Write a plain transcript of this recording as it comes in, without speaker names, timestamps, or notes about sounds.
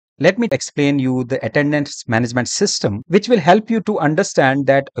let me explain you the attendance management system, which will help you to understand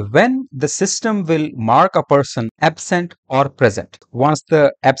that when the system will mark a person absent or present. Once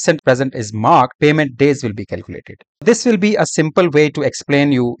the absent present is marked, payment days will be calculated. This will be a simple way to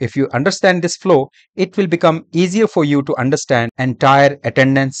explain you. If you understand this flow, it will become easier for you to understand entire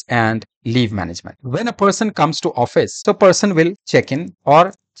attendance and leave management. When a person comes to office, so person will check in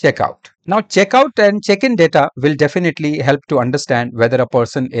or check out. Now, checkout and check-in data will definitely help to understand whether a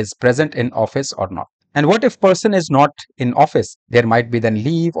person is present in office or not. And what if person is not in office? There might be then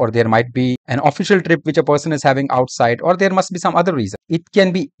leave, or there might be an official trip which a person is having outside, or there must be some other reason. It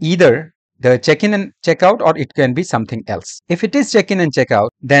can be either the check-in and check-out, or it can be something else. If it is check-in and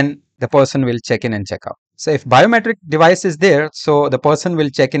check-out, then the person will check in and check out. So if biometric device is there, so the person will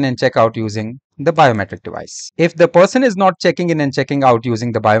check in and check out using the biometric device. If the person is not checking in and checking out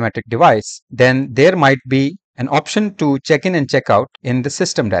using the biometric device, then there might be an option to check in and check out in the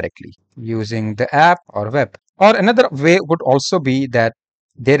system directly using the app or web. Or another way would also be that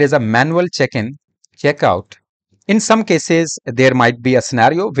there is a manual check-in, check-out. In some cases, there might be a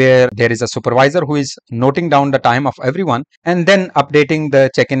scenario where there is a supervisor who is noting down the time of everyone and then updating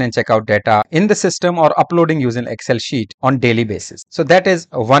the check-in and check-out data in the system or uploading using Excel sheet on daily basis. So that is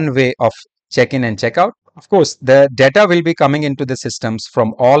one way of check-in and check-out. Of course, the data will be coming into the systems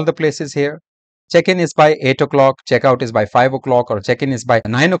from all the places here. Check-in is by 8 o'clock, checkout is by 5 o'clock, or check-in is by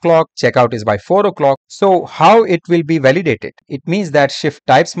 9 o'clock, checkout is by 4 o'clock. So how it will be validated? It means that shift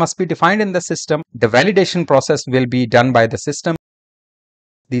types must be defined in the system. The validation process will be done by the system.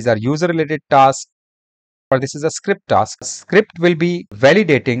 These are user-related tasks, or this is a script task. Script will be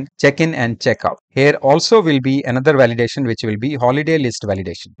validating check-in and check-out. Here also will be another validation, which will be holiday list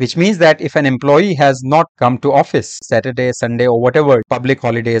validation, which means that if an employee has not come to office Saturday, Sunday, or whatever public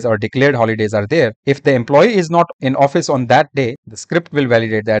holidays or declared holidays are there, if the employee is not in office on that day, the script will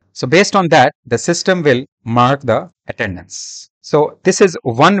validate that. So based on that, the system will mark the attendance. So this is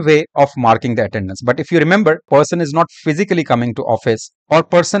one way of marking the attendance. But if you remember, person is not physically coming to office, or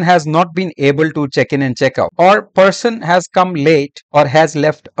person has not been able to check in and check out, or person has come late or has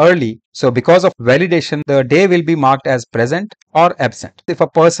left early. So because of validation, the day will be marked as present or absent. If a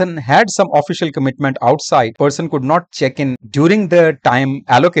person had some official commitment outside, person could not check in during the time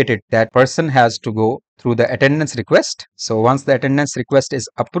allocated, that person has to go through the attendance request. So once the attendance request is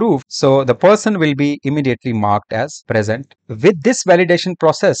approved, so the person will be immediately marked as present. With this validation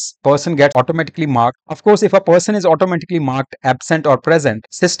process, person gets automatically marked. Of course, if a person is automatically marked absent or present,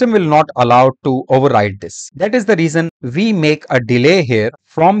 system will not allow to override this. That is the reason we make a delay here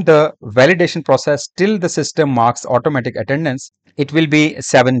from the validation process till the system marks automatic attendance. It will be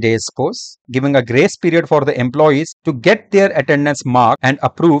 7 days, suppose, giving a grace period for the employees to get their attendance marked and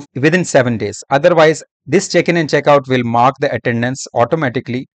approved within 7 days. Otherwise, this check-in and check-out will mark the attendance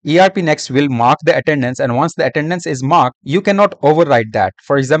automatically. ERP next will mark the attendance, and once the attendance is marked, you cannot override that.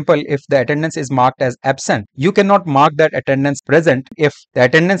 For example, if the attendance is marked as absent, you cannot mark that attendance present. If the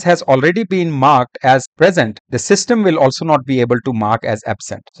attendance has already been marked as present, the system will also not be able to mark as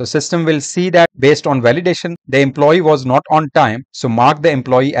absent. So system will see that based on validation, the employee was not on time, so mark the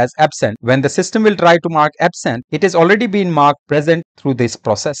employee as absent. When the system will try to mark absent, it has already been marked present through this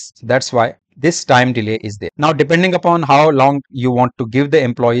process. So that's why this time delay is there. Now, depending upon how long you want to give the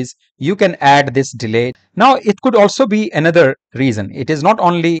employees, you can add this delay. Now, it could also be another reason. It is not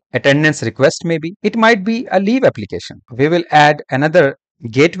only attendance request, maybe it might be a leave application. We will add another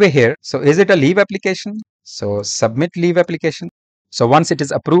gateway here. So is it a leave application? So submit leave application. So once it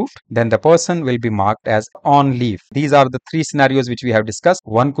is approved, then the person will be marked as on leave. These are the three scenarios which we have discussed.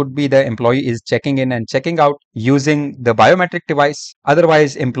 One could be the employee is checking in and checking out using the biometric device.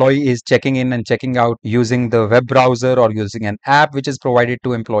 Otherwise, employee is checking in and checking out using the web browser or using an app which is provided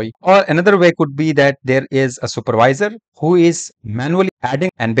to employee. Or another way could be that there is a supervisor who is manually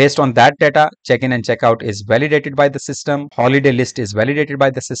adding, and based on that data, check-in and check-out is validated by the system, holiday list is validated by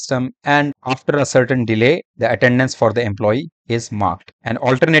the system, and after a certain delay, the attendance for the employee is marked. And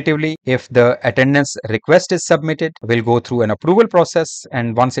alternatively, if the attendance request is submitted, we'll go through an approval process,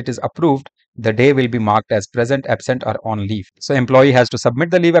 and once it is approved, the day will be marked as present, absent, or on leave. So employee has to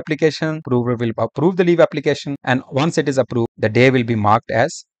submit the leave application, approver will approve the leave application, and once it is approved, the day will be marked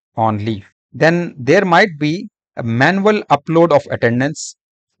as on leave. Then there might be a manual upload of attendance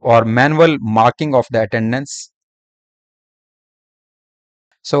or manual marking of the attendance.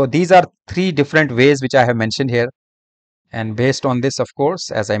 So these are three different ways which I have mentioned here. And based on this, of course,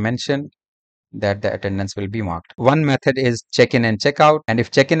 as I mentioned, that the attendance will be marked. One method is check-in and check-out, and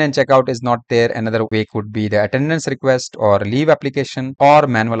if check-in and check-out is not there, another way could be the attendance request or leave application or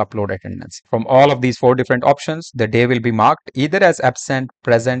manual upload attendance. From all of these four different options, the day will be marked either as absent,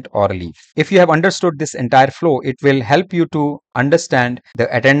 present, or leave. If you have understood this entire flow, it will help you to understand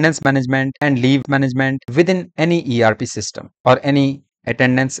the attendance management and leave management within any ERP system or any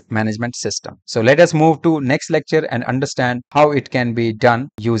attendance management system. So let us move to next lecture and understand how it can be done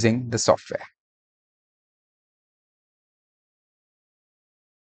using the software.